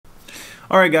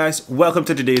Alright guys, welcome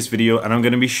to today's video, and I'm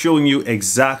going to be showing you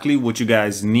exactly what you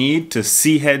guys need to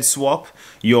C-head swap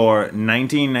your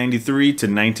 1993 to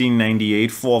 1998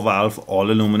 4-valve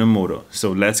all-aluminum motor.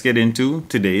 So let's get into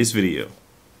today's video.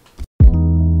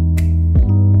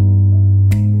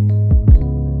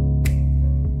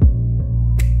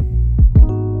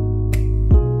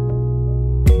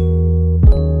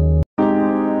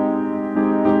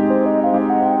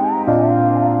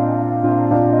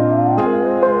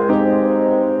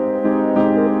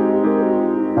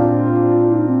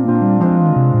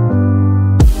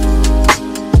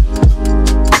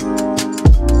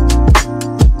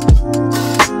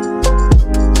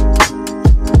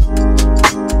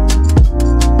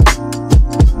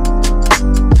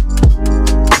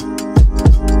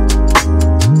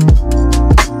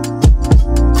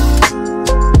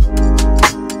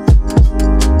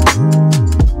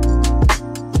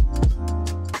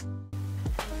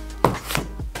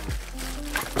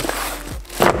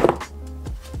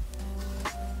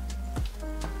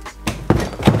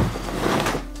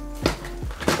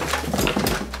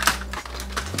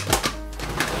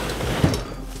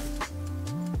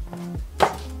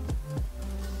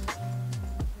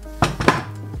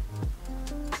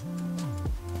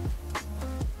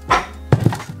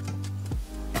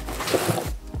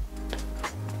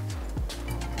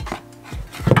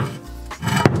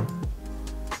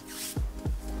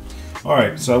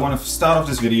 Alright, so I want to start off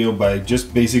this video by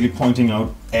just basically pointing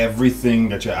out everything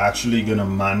that you're actually going to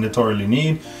mandatorily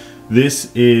need.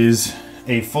 This is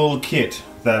a full kit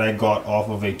that I got off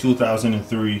of a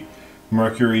 2003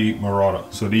 Mercury Marauder.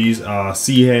 So these are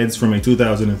C-heads from a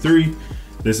 2003.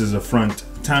 This is a front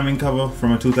timing cover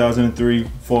from a 2003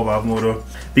 4-valve motor.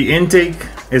 The intake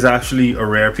is actually a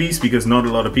rare piece because not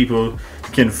a lot of people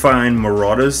can find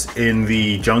Marauders in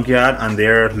the junkyard, and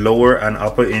their lower and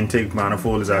upper intake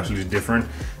manifold is actually different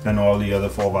than all the other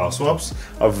 4-valve swaps.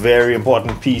 A very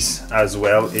important piece as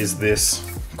well is this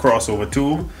crossover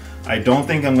tube. I don't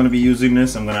think I'm going to be using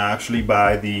this. I'm going to actually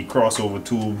buy the crossover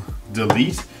tube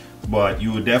delete, but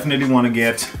you would definitely want to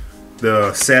get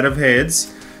the set of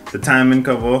heads, the timing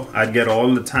cover. I'd get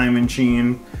all the timing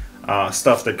chain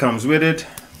stuff that comes with it,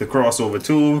 the crossover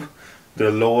tube, the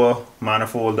lower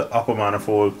manifold, the upper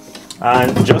manifold,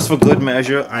 and just for good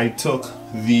measure, I took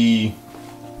the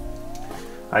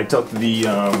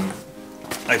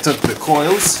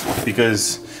coils,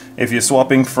 because if you're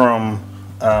swapping from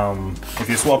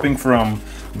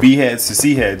B heads to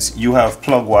C heads, you have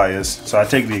plug wires. So I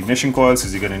take the ignition coils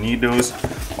because you're gonna need those.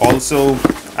 Also,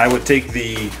 I would take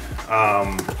the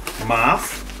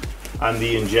MAF and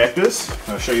the injectors.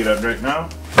 I'll show you that right now,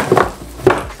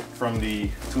 from the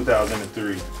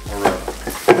 2003 Marauder.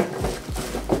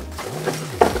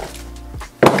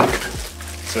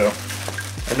 So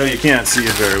I know you can't see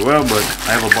it very well, but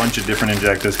I have a bunch of different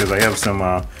injectors because I have some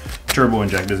turbo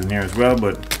injectors in here as well.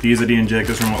 But these are the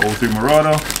injectors from an 03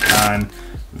 Marauder, and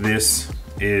this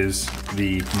is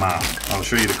the MAF. I'll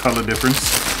show you the color difference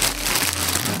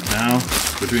right now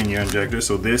between your injectors.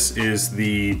 So this is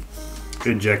the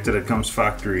injector that comes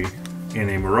factory in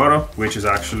a Marauder, which is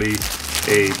actually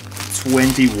a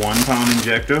 21-pound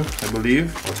injector, I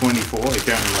believe, or 24. I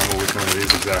can't remember which one it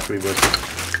is exactly, but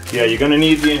yeah, you're gonna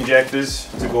need the injectors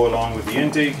to go along with the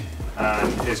intake,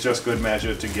 and it's just good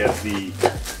measure to get the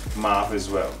MAF as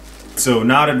well. So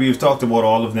now that we've talked about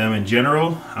all of them in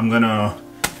general, I'm gonna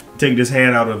take this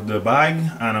head out of the bag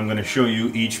and I'm gonna show you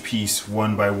each piece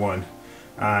one by one,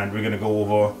 and we're gonna go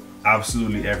over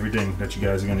absolutely everything that you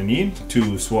guys are gonna need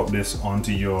to swap this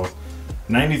onto your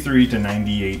 93 to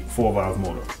 98 4-valve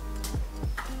motor.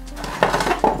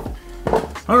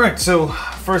 Alright, so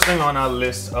first thing on our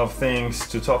list of things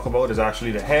to talk about is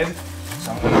actually the head.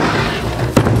 So I'm going to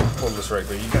hold this right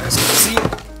where you guys can see it.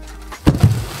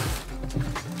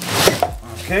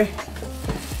 Okay.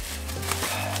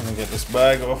 Let me get this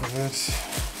bag off of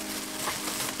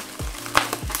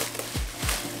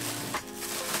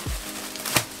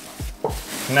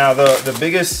it. Now the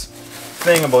biggest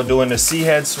thing about doing the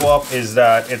C-head swap is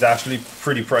that it's actually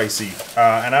pretty pricey.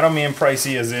 And I don't mean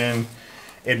pricey as in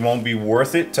it won't be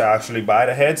worth it to actually buy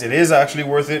the heads. It is actually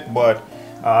worth it, but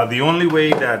the only way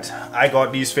that I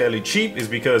got these fairly cheap is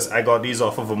because I got these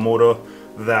off of a motor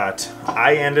that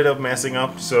I ended up messing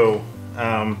up. So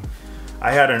I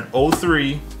had an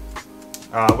 03,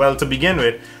 well, to begin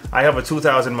with, I have a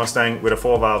 2000 Mustang with a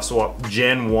 4-valve swap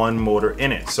Gen 1 motor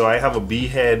in it. So I have a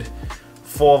B-head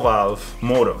 4-valve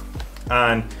motor,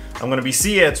 and I'm going to be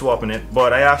C-head swapping it,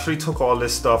 but I actually took all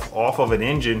this stuff off of an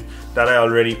engine that I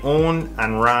already owned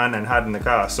and ran and had in the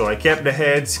car. So I kept the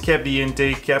heads, kept the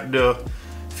intake, kept the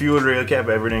fuel rail, kept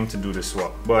everything to do the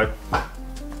swap. But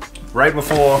right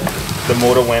before the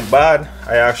motor went bad,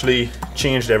 I actually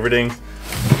changed everything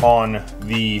on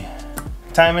the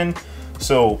timing.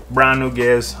 So brand new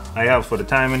gears I have for the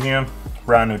timing here,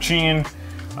 brand new chain.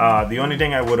 The only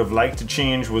thing I would have liked to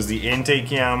change was the intake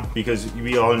cam, because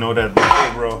we all know that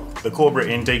the Cobra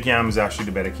intake cam is actually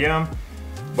the better cam.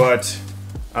 But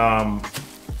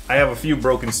I have a few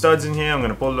broken studs in here. I'm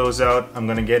gonna pull those out. I'm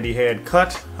gonna get the head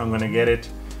cut. I'm gonna get it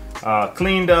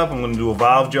cleaned up. I'm gonna do a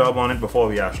valve job on it before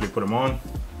we actually put them on.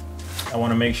 I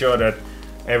wanna make sure that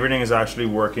everything is actually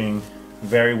working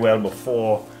very well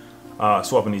before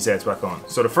swapping these heads back on.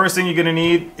 So the first thing you're gonna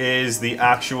need is the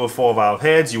actual 4-valve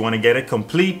heads. You wanna get it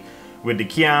complete with the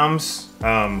cams,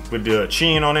 with the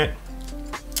chain on it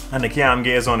and the cam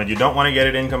gears on it. You don't wanna get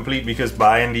it incomplete, because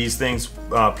buying these things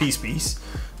piece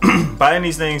buying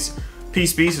these things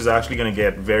piece is actually gonna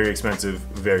get very expensive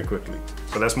very quickly.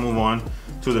 So let's move on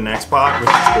to the next part, which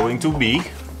is going to be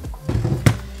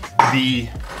the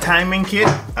timing kit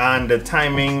and the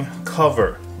timing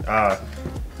cover.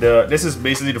 This is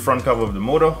basically the front cover of the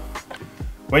motor.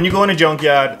 When you go in a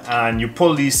junkyard and you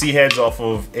pull these C heads off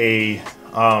of a,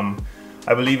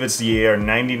 I believe it's the year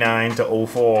 99 to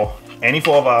 04, any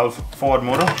 4-valve Ford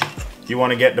motor, you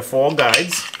want to get the 4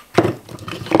 guides.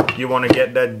 You want to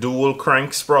get that dual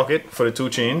crank sprocket for the 2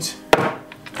 chains.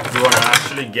 You want to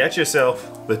actually get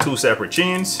yourself the 2 separate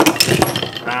chains,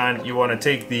 and you want to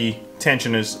take the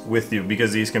tensioners with you,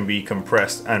 because these can be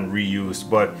compressed and reused.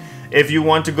 But if you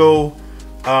want to go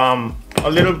a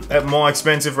little more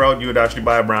expensive route, you would actually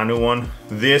buy a brand new one.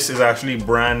 This is actually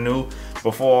brand new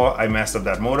before I messed up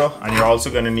that motor. And you're also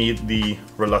going to need the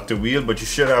reluctant wheel, but you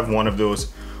should have one of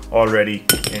those already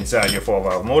inside your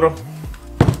 4-valve motor.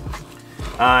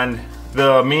 And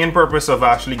the main purpose of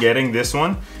actually getting this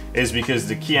one is because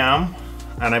the cam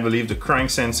and I believe the crank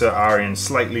sensor are in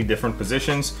slightly different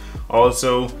positions.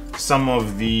 Also, some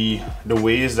of the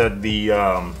ways that the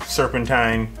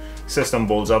serpentine system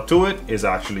bolts up to it is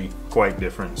actually quite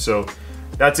different. So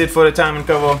that's it for the timing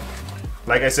cover.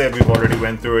 Like I said, we've already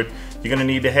went through it. You're gonna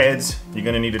need the heads, you're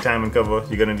gonna need the timing cover,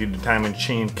 you're gonna need the timing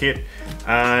chain kit,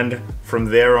 and from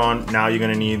there on, now you're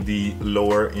gonna need the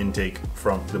lower intake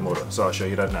from the motor. So I'll show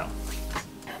you that now.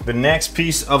 The next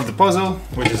piece of the puzzle,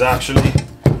 which is actually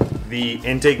the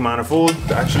intake manifold,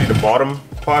 actually the bottom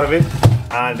part of it.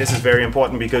 And this is very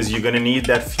important because you're gonna need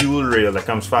that fuel rail that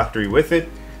comes factory with it.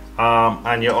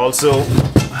 And you're also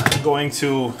going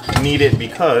to need it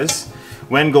because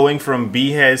when going from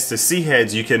B heads to C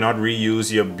heads, you cannot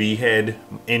reuse your B head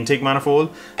intake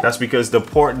manifold. That's because the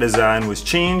port design was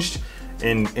changed.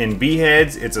 In B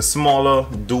heads, it's a smaller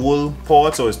dual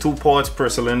port, so it's 2 ports per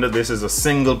cylinder. This is a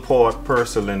single port per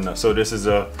cylinder. So this is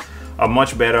a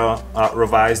much better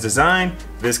revised design.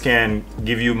 This can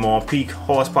give you more peak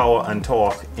horsepower and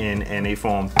torque in NA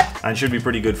form, and should be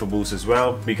pretty good for boost as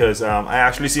well, because I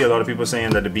actually see a lot of people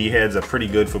saying that the B heads are pretty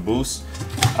good for boost,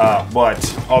 but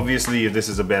obviously if this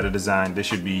is a better design, this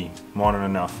should be more than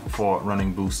enough for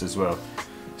running boost as well.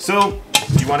 So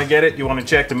you want to get it, you want to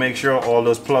check to make sure all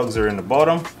those plugs are in the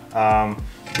bottom.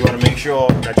 You want to make sure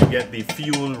that you get the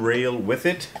fuel rail with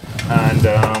it,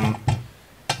 and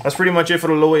that's pretty much it for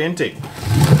the lower intake.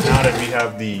 Now that we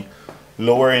have the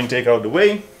lower intake out the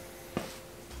way,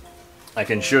 I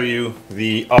can show you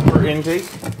the upper intake.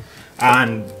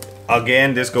 And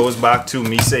again, this goes back to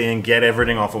me saying get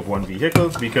everything off of one vehicle,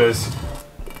 because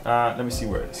let me see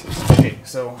where this is. Okay,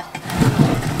 so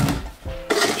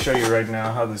I'll show you right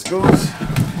now how this goes.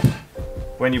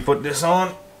 When you put this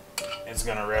on, it's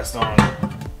gonna rest on,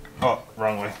 oh,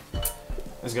 wrong way.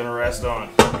 It's gonna rest on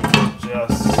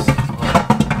just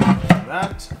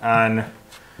that. And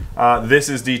this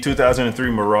is the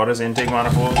 2003 Marauders intake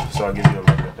manifold, so I'll give you a look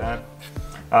at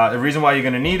that. The reason why you're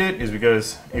going to need it is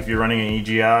because if you're running an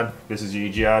EGR, this is your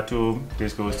EGR tube,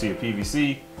 this goes to your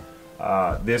PVC,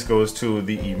 this goes to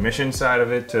the emission side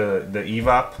of it, to the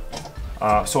evap.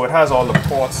 So it has all the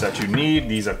ports that you need.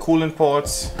 These are coolant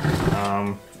ports,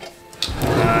 and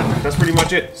that's pretty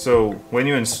much it. So when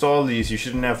you install these, you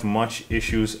shouldn't have much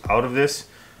issues out of this.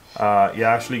 You're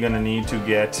actually going to need to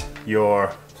get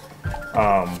your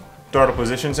throttle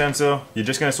position sensor. You're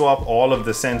just going to swap all of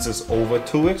the sensors over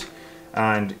to it,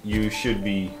 and you should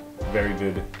be very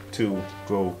good to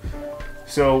go.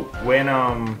 So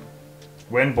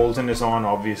when bolting this on,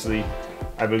 obviously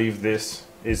I believe this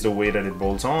is the way that it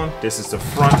bolts on. This is the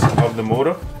front of the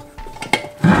motor.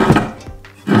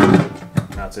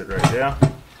 That's it right there.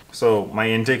 So my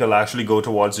intake will actually go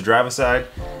towards the driver's side,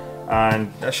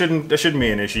 and that shouldn't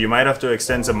be an issue. You might have to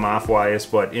extend some MAF wires,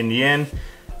 but in the end,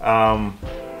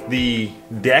 the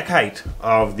deck height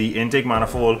of the intake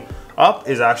manifold up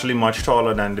is actually much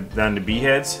taller than the B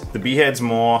heads. The B heads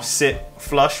more sit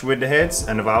flush with the heads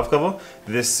and the valve cover.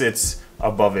 This sits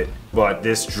above it, but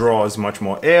this draws much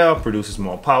more air, produces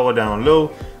more power down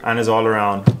low, and is all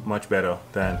around much better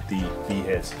than the B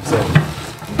heads. So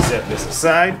let me set this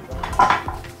aside.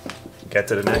 Get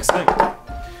to the next thing.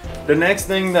 The next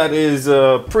thing that is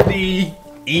a pretty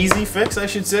easy fix, I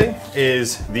should say,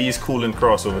 is these coolant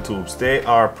crossover tubes. They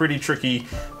are pretty tricky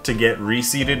to get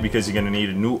reseated because you're going to need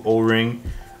a new O-ring,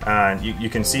 and you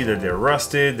can see that they're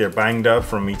rusted, they're banged up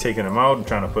from me taking them out and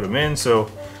trying to put them in. So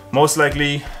most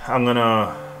likely I'm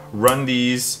gonna run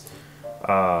these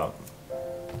oh,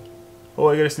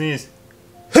 I gotta sneeze.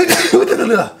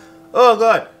 Oh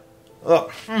god.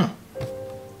 Oh,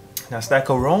 that's that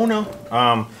corona.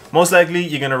 Most likely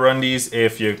you're gonna run these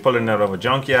if you're pulling out of a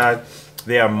junkyard.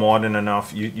 They are more than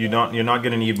enough. You're not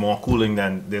gonna need more cooling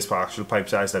than this actual pipe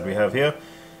size that we have here.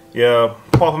 You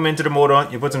pop them into the motor,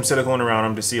 you put some silicone around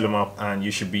them to seal them up, and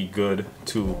you should be good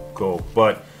to go.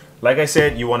 But like I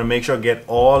said, you want to make sure get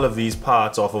all of these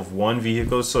parts off of one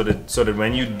vehicle so that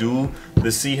when you do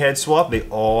the C head swap, they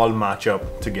all match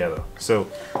up together. So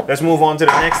let's move on to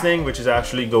the next thing, which is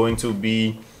actually going to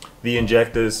be the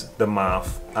injectors, the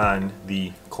MAF, and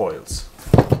the coils.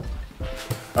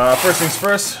 First things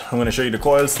first, I'm going to show you the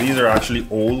coils. These are actually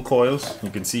old coils. You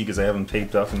can see because I have them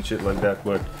taped up and shit like that,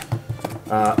 but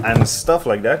and stuff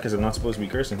like that, because I'm not supposed to be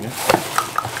cursing here.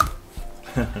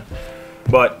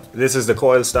 But this is the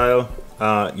coil style.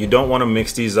 You don't want to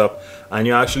mix these up, and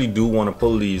you actually do want to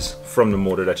pull these from the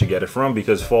motor that you get it from,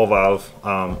 because 4-valve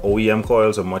OEM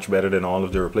coils are much better than all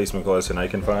of the replacement coils that I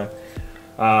can find.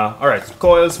 Alright,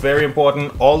 coils, very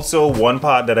important. Also, one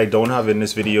part that I don't have in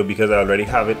this video because I already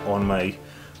have it on my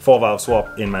 4-valve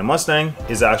swap in my Mustang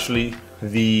is actually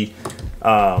the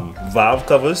valve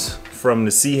covers from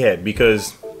the C head,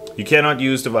 because you cannot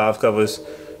use the valve covers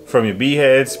from your B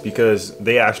heads because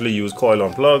they actually use coil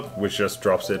on plug, which just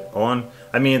drops it on.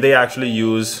 I mean, they actually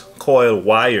use coil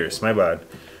wires, my bad.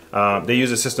 They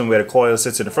use a system where the coil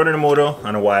sits in the front of the motor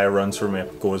and a wire runs from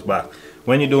it, goes back.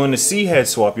 When you're doing the C head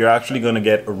swap, you're actually going to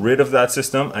get rid of that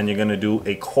system and you're going to do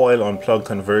a coil on plug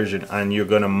conversion, and you're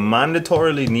going to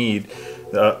mandatorily need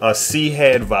a C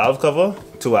head valve cover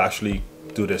to actually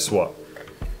do this swap.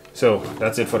 So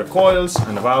that's it for the coils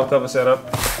and the valve cover setup.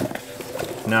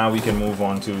 Now we can move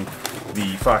on to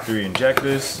the factory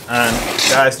injectors. And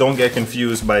guys, don't get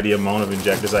confused by the amount of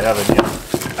injectors I have in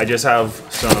here. I just have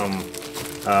some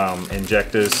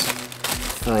injectors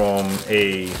from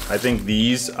I think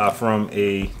these are from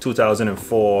a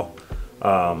 2004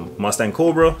 Mustang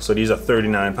Cobra. So these are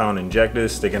 39-pound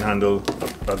injectors. They can handle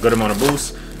a good amount of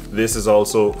boost. This is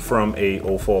also from a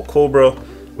 04 Cobra,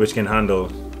 which can handle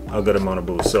a good amount of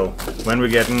boost. So when we're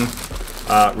getting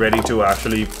ready to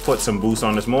actually put some boost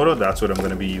on this motor, that's what I'm going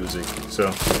to be using. So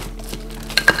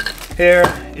here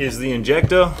is the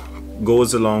injector.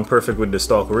 Goes along perfect with the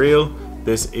stock rail.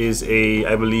 This is a,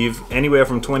 I believe, anywhere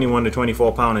from 21 to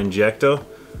 24-pound injector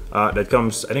that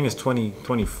comes, I think it's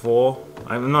 24.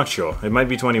 I'm not sure, it might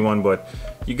be 21, but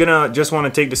you're gonna just want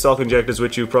to take the stock injectors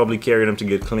with you, probably carry them to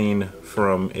get clean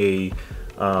from a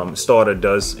store that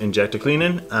does injector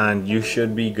cleaning, and you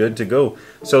should be good to go.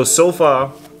 So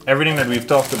far everything that we've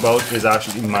talked about is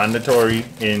actually mandatory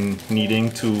in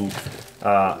needing to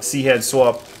C head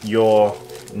swap your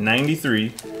 93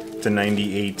 to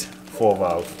 98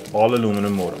 4-valve all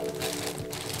aluminum motor.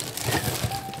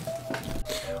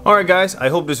 Alright guys, I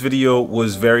hope this video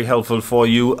was very helpful for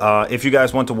you. If you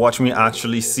guys want to watch me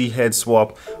actually C head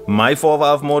swap my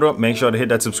 4-valve motor, make sure to hit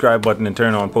that subscribe button and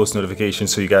turn on post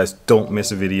notifications so you guys don't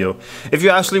miss a video. If you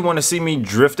actually want to see me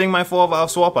drifting my 4-valve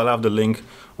swap, I'll have the link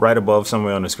right above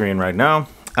somewhere on the screen right now.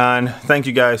 And thank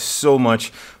you guys so much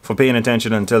for paying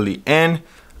attention until the end,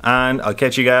 and I'll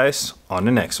catch you guys on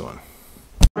the next one.